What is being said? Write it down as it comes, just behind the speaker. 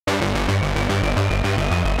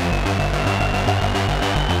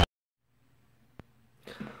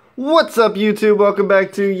What's up, YouTube? Welcome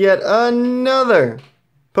back to yet another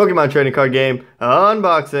Pokemon trading card game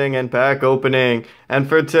unboxing and pack opening. And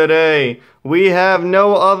for today, we have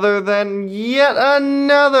no other than yet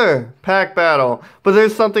another pack battle. But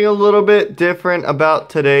there's something a little bit different about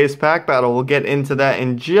today's pack battle. We'll get into that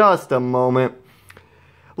in just a moment.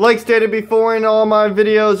 Like stated before in all my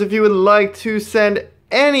videos, if you would like to send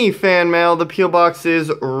any fan mail, the P.O. box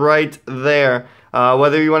is right there.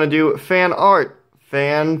 Whether you want to do fan art,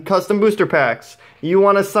 fan custom booster packs, you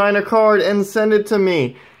want to sign a card and send it to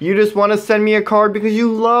me, you just want to send me a card because you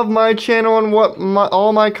love my channel and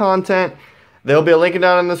all my content, there'll be a link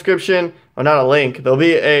down in the description. Or not a link, there'll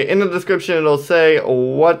be in the description. It'll say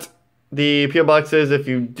what the P.O. box is if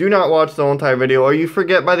you do not watch the whole entire video or you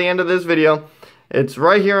forget by the end of this video. It's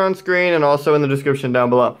right here on screen and also in the description down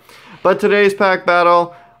below. But today's pack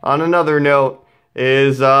battle, on another note,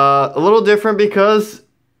 is a little different because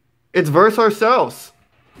it's versus ourselves.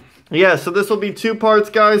 Yeah, so this will be two parts,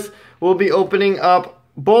 guys. We'll be opening up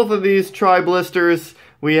both of these tri-blisters.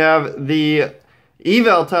 We have the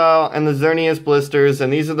Yveltal and the Xerneas blisters,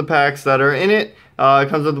 and these are the packs that are in it. It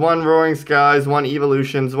comes with one Roaring Skies, one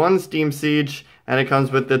Evolutions, one Steam Siege, and it comes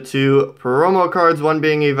with the two promo cards, one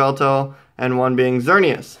being Yveltal and one being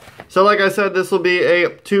Xerneas. So like I said, this will be a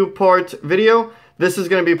two-part video. This is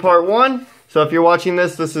going to be part one. So if you're watching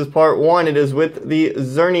this, this is part one. It is with the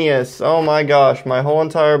Xerneas. Oh my gosh, my whole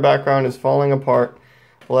entire background is falling apart.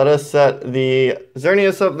 Let us set the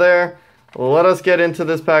Xerneas up there. Let us get into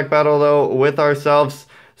this pack battle though with ourselves.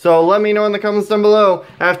 So let me know in the comments down below,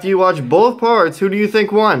 after you watch both parts, who do you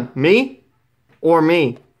think won? Me or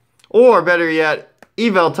me? Or better yet,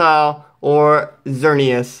 Yveltal or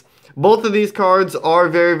Xerneas. Both of these cards are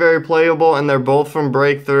very, very playable, and they're both from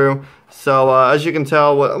Breakthrough. So, as you can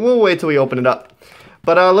tell, we'll wait till we open it up.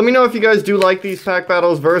 But let me know if you guys do like these pack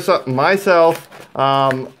battles versus myself.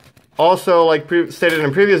 Also, like stated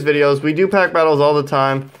in previous videos, we do pack battles all the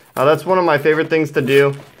time. That's one of my favorite things to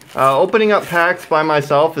do. Opening up packs by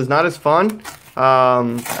myself is not as fun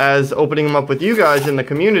as opening them up with you guys in the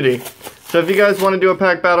community. So if you guys want to do a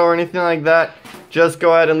pack battle or anything like that, just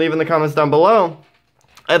go ahead and leave in the comments down below.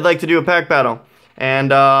 I'd like to do a pack battle.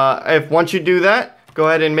 And once you do that, go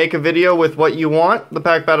ahead and make a video with what you want the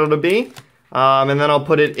pack battle to be. And then I'll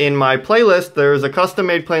put it in my playlist. There's a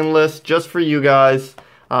custom-made playlist just for you guys.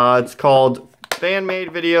 It's called Fan-Made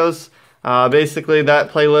Videos. Basically,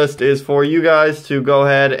 that playlist is for you guys to go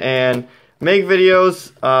ahead and make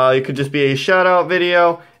videos. It could just be a shout-out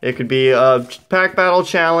video. It could be a pack battle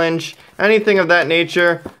challenge. Anything of that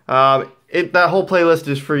nature. That whole playlist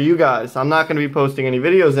is for you guys. I'm not going to be posting any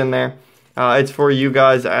videos in there. It's for you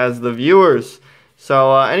guys as the viewers.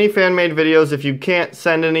 So any fan-made videos, if you can't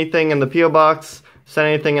send anything in the P.O. box, send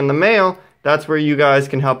anything in the mail, that's where you guys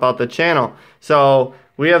can help out the channel. So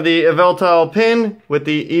we have the Yveltal pin with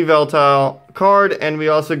the Yveltal card, and we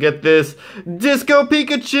also get this Disco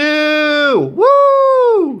Pikachu!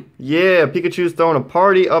 Woo! Yeah, Pikachu's throwing a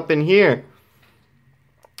party up in here.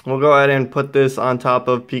 We'll go ahead and put this on top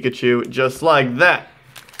of Pikachu just like that.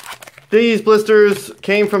 These blisters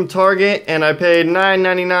came from Target, and I paid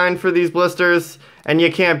 $9.99 for these blisters, and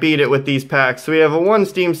you can't beat it with these packs. So we have a one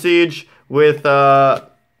Steam Siege with Mega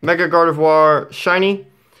Gardevoir Shiny,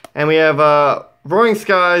 and we have Roaring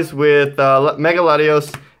Skies with Mega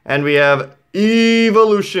Latios, and we have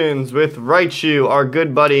Evolutions with Raichu, our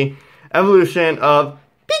good buddy, evolution of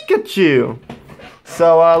Pikachu.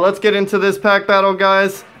 So let's get into this pack battle,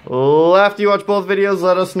 guys. After you watch both videos,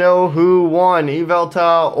 let us know who won,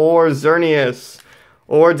 Yveltal or Xerneas.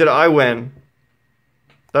 Or did I win?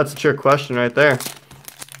 That's a trick question right there.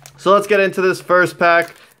 So let's get into this first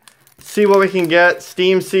pack. See what we can get.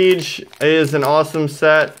 Steam Siege is an awesome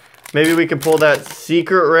set. Maybe we could pull that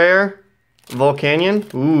secret rare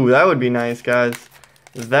Volcanion. Ooh, that would be nice, guys.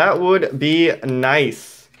 That would be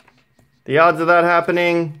nice. The odds of that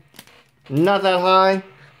happening, not that high.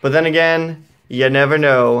 But then again, you never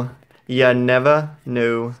know. You never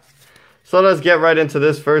know. So let's get right into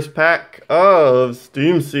this first pack of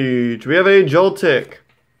Steam Siege. We have a Joltik,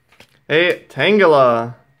 a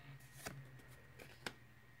Tangela,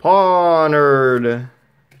 Pawneard,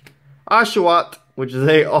 Oshawott, which is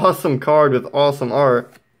an awesome card with awesome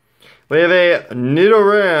art. We have a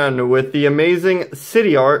Nidoran with the amazing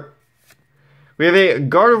city art. We have a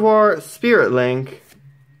Gardevoir Spirit Link,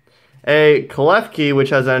 a Klefki, which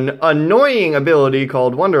has an annoying ability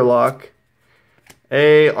called Wonderlock,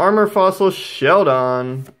 a Armor Fossil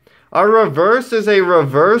Sheldon. Our reverse is a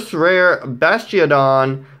reverse rare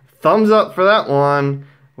Bastiodon. Thumbs up for that one.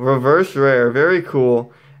 Reverse rare, very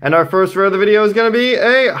cool. And our first rare of the video is going to be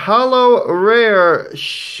a holo rare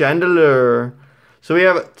Chandelure. So we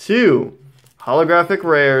have 2 holographic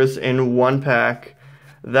rares in 1 pack.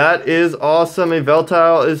 That is awesome.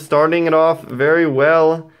 Yveltal is starting it off very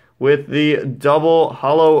well with the double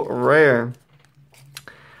holo rare.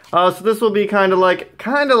 So this will be kind of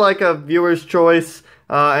like a viewer's choice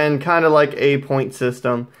and kind of like a point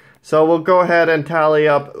system. So we'll go ahead and tally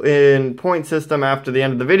up in point system after the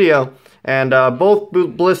end of the video. And both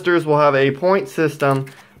blisters will have a point system,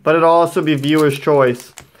 but it'll also be viewer's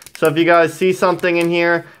choice. So if you guys see something in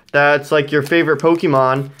here that's like your favorite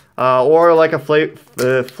Pokemon, or like a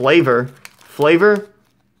flavor,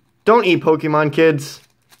 don't eat Pokemon, kids.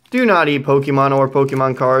 Do not eat Pokemon or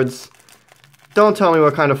Pokemon cards. Don't tell me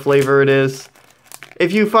what kind of flavor it is.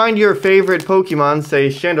 If you find your favorite Pokemon, say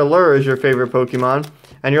Chandelure is your favorite Pokemon,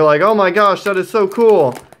 and you're like, oh my gosh, that is so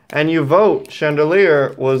cool, and you vote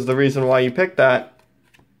Chandelure was the reason why you picked that,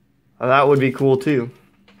 that would be cool too.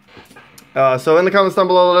 So in the comments down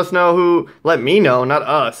below, let me know, not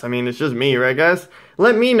us. I mean, it's just me, right guys?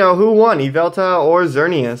 Let me know who won, Yveltal or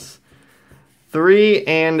Xerneas. 3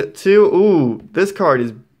 and 2. Ooh, this card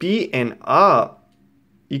is beaten up.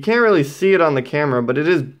 You can't really see it on the camera, but it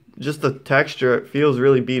is just the texture. It feels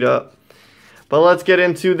really beat up. But let's get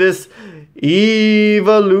into this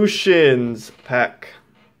Evolutions pack.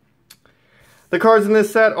 The cards in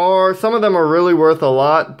this set some of them are really worth a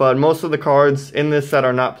lot, but most of the cards in this set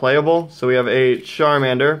are not playable. So we have a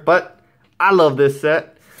Charmander, but I love this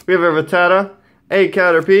set. We have a Rattata, a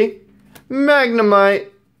Caterpie, Magnemite,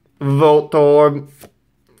 Voltorb,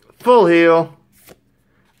 Full Heal,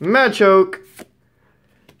 Machoke,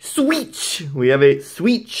 Sweech. We have a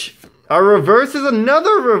Sweech. Our reverse is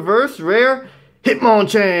another reverse rare,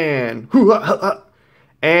 Hitmonchan.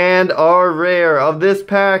 And our rare of this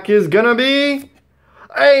pack is gonna be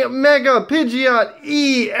a Mega Pidgeot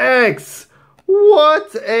EX.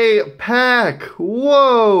 What a pack.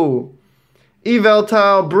 Whoa.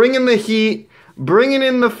 Yveltal bringing the heat, bringing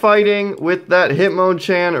in the fighting with that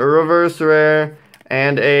Hitmonchan reverse rare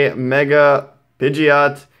and a Mega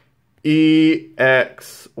Pidgeot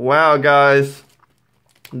EX. Wow, guys.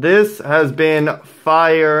 This has been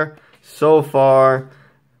fire so far.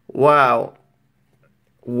 Wow.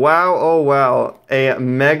 Wow, oh wow. A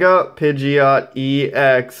Mega Pidgeot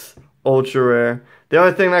EX Ultra Rare. The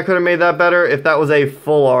only thing that could have made that better if that was a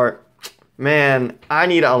full art. Man, I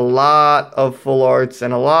need a lot of full arts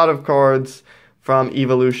and a lot of cards from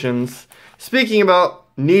Evolutions. Speaking about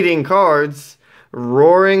needing cards,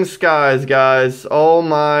 Roaring Skies, guys. Oh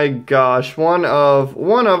my gosh. One of,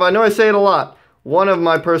 I know I say it a lot, one of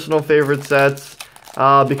my personal favorite sets.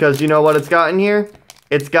 Because you know what it's got in here?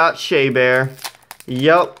 It's got Shea Bear.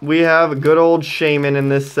 Yup, we have good old Shaman in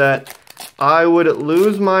this set. I would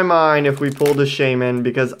lose my mind if we pulled a Shaman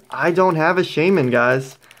because I don't have a Shaman,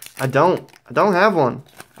 guys. I don't have one.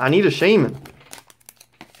 I need a Shaman.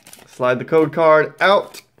 Slide the code card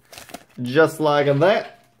out just like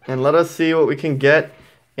that. And let us see what we can get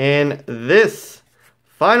in this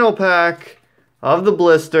final pack of the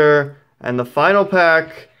blister. And the final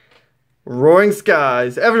pack, Roaring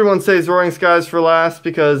Skies. Everyone says Roaring Skies for last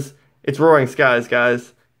because it's Roaring Skies,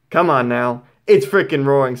 guys. Come on now. It's freaking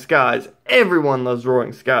Roaring Skies. Everyone loves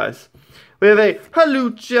Roaring Skies. We have a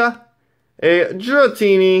Halucha, a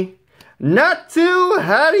Dratini, Natu,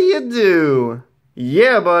 how do you do?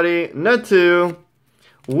 Yeah, buddy, Natu,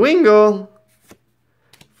 Wingull,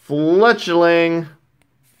 Fletchling.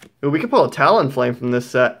 Ooh, we can pull a Talonflame from this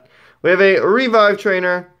set. We have a Revive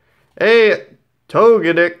Trainer, a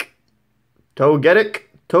Togetic,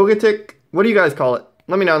 what do you guys call it?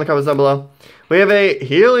 Let me know in the comments down below. We have a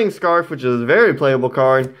Healing Scarf, which is a very playable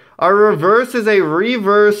card. Our reverse is a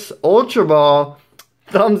Reverse Ultra Ball.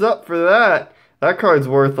 Thumbs up for that. That card's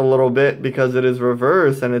worth a little bit because it is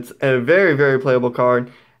reverse and it's a very, very playable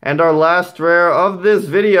card. And our last rare of this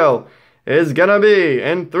video is gonna be,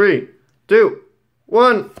 in 3, 2,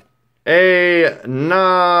 1, a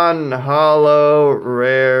non-holo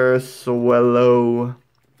rare Swallow.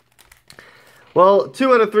 Well,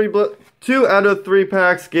 2 out of 3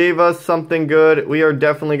 packs gave us something good. We are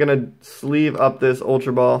definitely going to sleeve up this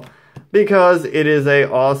Ultra Ball because it is an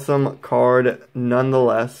awesome card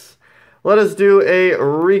nonetheless. Let us do a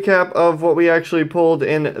recap of what we actually pulled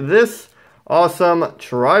in this awesome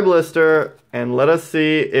Tri-Blister, and let us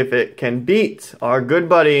see if it can beat our good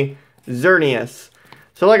buddy Xerneas.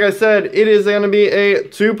 So like I said, it is going to be a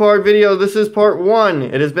 2-part video. This is part 1.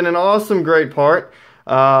 It has been an awesome, great part.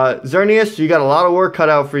 Xerneas, you got a lot of work cut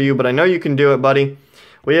out for you, but I know you can do it, buddy.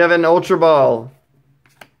 We have an Ultra Ball,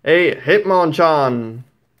 a Hitmonchan,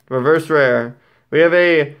 reverse rare. We have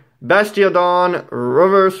a Bastiodon,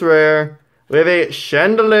 reverse rare. We have a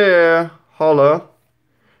Chandelure, holo.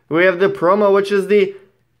 We have the promo, which is the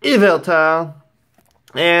Yveltal.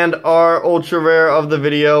 And our ultra rare of the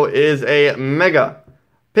video is a Mega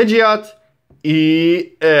Pidgeot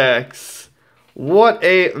EX. What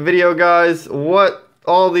a video, guys.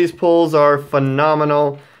 All these pulls are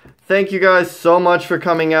phenomenal. Thank you guys so much for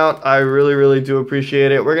coming out. I really, really do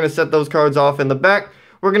appreciate it. We're going to set those cards off in the back.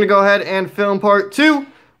 We're going to go ahead and film part 2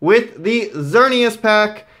 with the Xerneas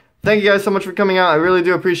pack. Thank you guys so much for coming out. I really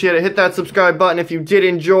do appreciate it. Hit that subscribe button if you did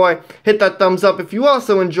enjoy. Hit that thumbs up if you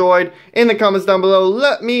also enjoyed. In the comments down below,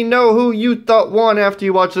 let me know who you thought won after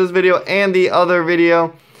you watched this video and the other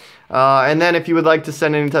video. And then if you would like to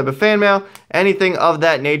send any type of fan mail, anything of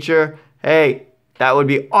that nature, hey, that would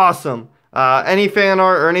be awesome. Any fan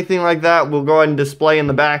art or anything like that, we'll go ahead and display in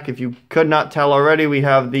the back. If you could not tell already, we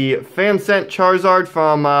have the fan sent Charizard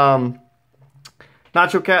from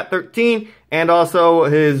Nacho Cat 13, and also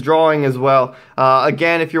his drawing as well.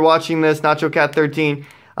 Again, if you're watching this, Nacho Cat 13,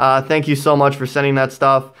 thank you so much for sending that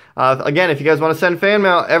stuff. Again, if you guys want to send fan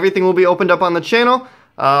mail, everything will be opened up on the channel.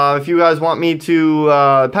 If you guys want me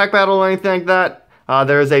to pack battle or anything like that,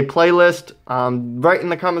 there is a playlist right in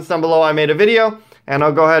the comments down below. I made a video, and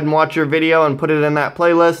I'll go ahead and watch your video and put it in that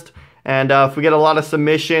playlist. And if we get a lot of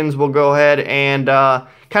submissions, we'll go ahead and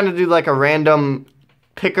kind of do like a random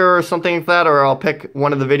picker or something like that, or I'll pick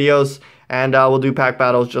one of the videos and we'll do pack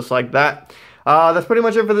battles just like that. That's pretty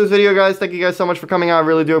much it for this video, guys. Thank you guys so much for coming out. I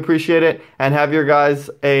really do appreciate it, and have your guys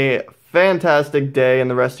a fantastic day and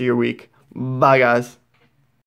the rest of your week. Bye, guys.